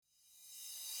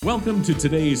Welcome to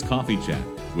today's Coffee Chat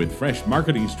with fresh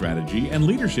marketing strategy and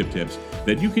leadership tips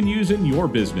that you can use in your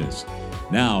business.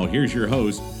 Now, here's your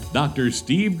host, Dr.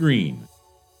 Steve Green.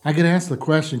 I get asked the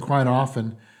question quite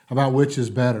often about which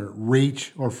is better,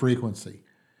 reach or frequency.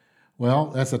 Well,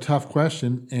 that's a tough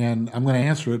question, and I'm going to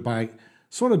answer it by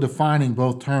sort of defining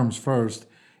both terms first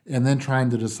and then trying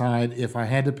to decide if I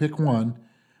had to pick one,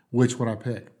 which would I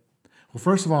pick? Well,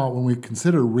 first of all, when we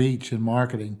consider reach in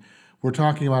marketing, we're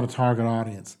talking about a target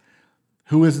audience.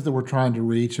 Who is it that we're trying to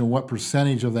reach, and what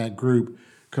percentage of that group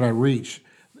could I reach?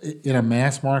 In a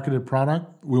mass marketed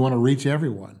product, we want to reach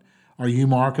everyone. Are you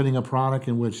marketing a product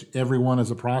in which everyone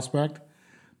is a prospect?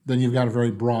 Then you've got a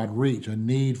very broad reach, a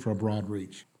need for a broad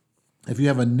reach. If you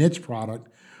have a niche product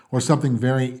or something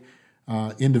very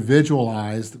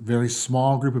individualized, very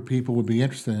small group of people would be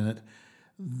interested in it,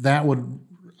 that would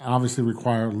obviously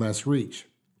require less reach.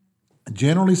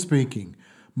 Generally speaking,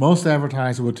 most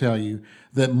advertisers will tell you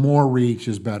that more reach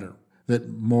is better, that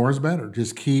more is better.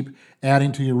 Just keep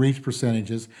adding to your reach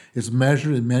percentages. It's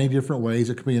measured in many different ways.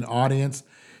 It could be an audience,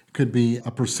 it could be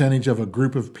a percentage of a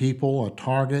group of people, a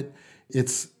target.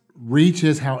 It's reach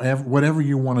is however, whatever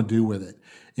you want to do with it.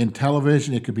 In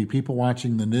television, it could be people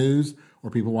watching the news or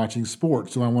people watching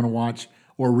sports. Do I want to watch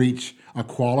or reach a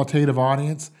qualitative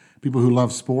audience, people who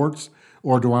love sports?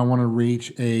 Or do I want to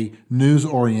reach a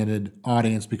news-oriented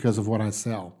audience because of what I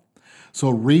sell?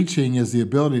 So reaching is the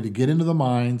ability to get into the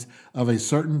minds of a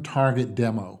certain target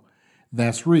demo.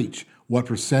 That's reach. What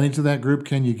percentage of that group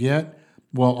can you get?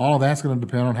 Well, all of that's going to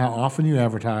depend on how often you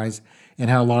advertise and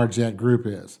how large that group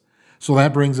is. So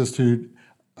that brings us to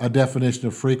a definition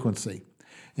of frequency.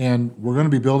 And we're going to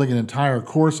be building an entire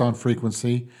course on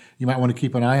frequency. You might want to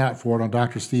keep an eye out for it on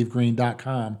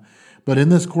drstevegreen.com. But in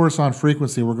this course on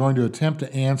frequency, we're going to attempt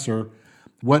to answer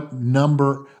what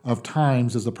number of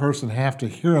times does a person have to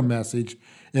hear a message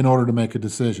in order to make a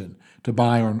decision, to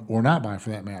buy or not buy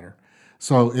for that matter.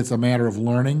 So it's a matter of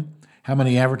learning. How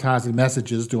many advertising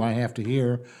messages do I have to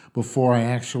hear before I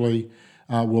actually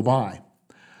will buy?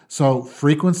 So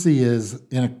frequency is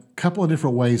in a couple of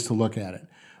different ways to look at it.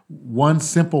 One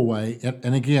simple way,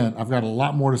 and again, I've got a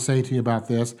lot more to say to you about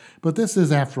this, but this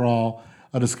is, after all,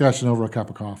 a discussion over a cup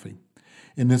of coffee.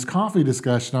 In this coffee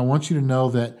discussion, I want you to know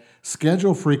that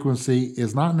schedule frequency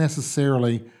is not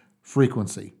necessarily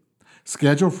frequency.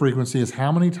 Schedule frequency is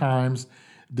how many times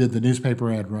did the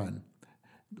newspaper ad run?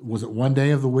 Was it one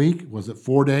day of the week? Was it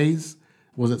 4 days?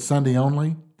 Was it Sunday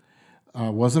only?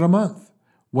 Was it a month?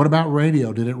 What about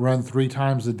radio? Did it run 3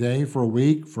 times a day for a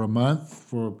week, for a month,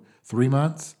 for 3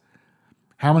 months?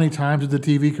 How many times did the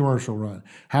TV commercial run?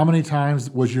 How many times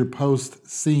was your post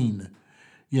seen?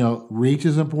 Reach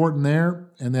is important there.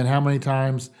 And then how many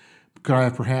times could I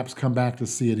have perhaps come back to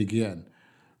see it again?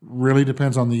 Really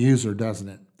depends on the user, doesn't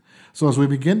it? So as we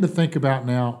begin to think about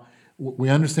now, we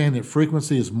understand that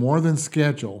frequency is more than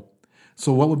schedule.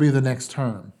 So what would be the next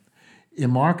term?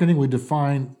 In marketing, we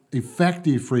define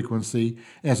effective frequency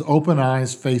as open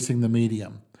eyes facing the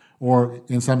medium, or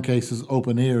in some cases,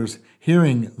 open ears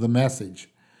hearing the message.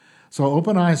 So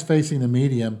open eyes facing the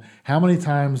medium, how many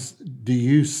times do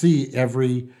you see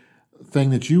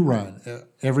everything that you run,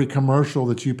 every commercial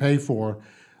that you pay for?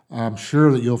 I'm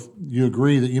sure that you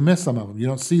agree that you miss some of them. You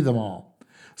don't see them all.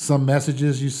 Some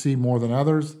messages you see more than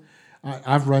others.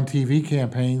 I've run TV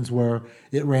campaigns where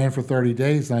it ran for 30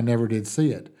 days and I never did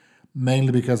see it,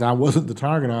 mainly because I wasn't the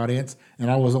target audience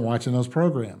and I wasn't watching those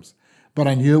programs. But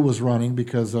I knew it was running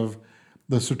because of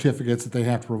the certificates that they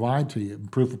have to provide to you,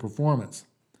 proof of performance.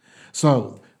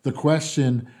 So the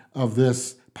question of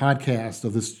this podcast,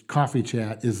 of this coffee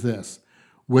chat, is this: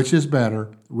 which is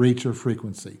better, reach or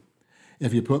frequency?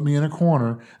 If you put me in a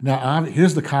corner, now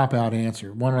here's the cop-out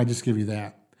answer. Why don't I just give you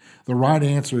that? The right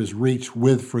answer is reach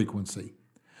with frequency.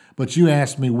 But you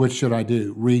asked me, which should I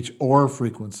do, reach or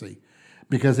frequency?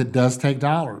 Because it does take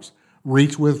dollars.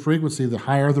 Reach with frequency, the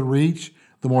higher the reach,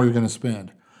 the more you're going to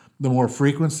spend. The more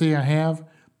frequency I have,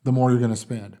 the more you're going to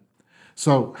spend.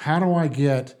 So how do I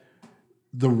get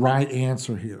the right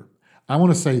answer here? I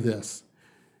want to say this: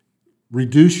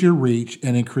 reduce your reach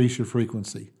and increase your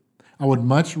frequency. I would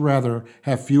much rather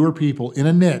have fewer people in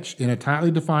a niche, in a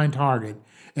tightly defined target,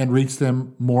 and reach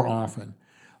them more often.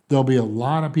 There'll be a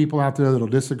lot of people out there that'll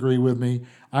disagree with me.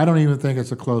 I don't even think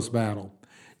it's a close battle.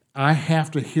 I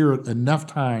have to hear it enough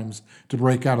times to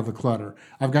break out of the clutter.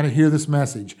 I've got to hear this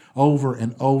message over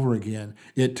and over again.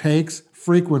 It takes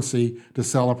frequency to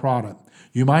sell a product.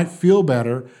 You might feel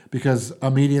better because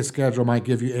a media schedule might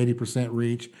give you 80%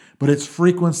 reach, but it's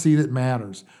frequency that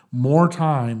matters. More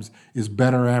times is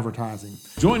better advertising.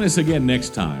 Join us again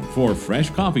next time for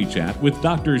Fresh Coffee Chat with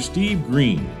Dr. Steve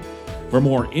Green. For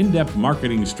more in-depth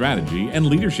marketing strategy and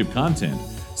leadership content,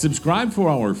 subscribe for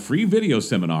our free video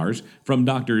seminars from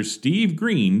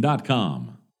drstevegreen.com.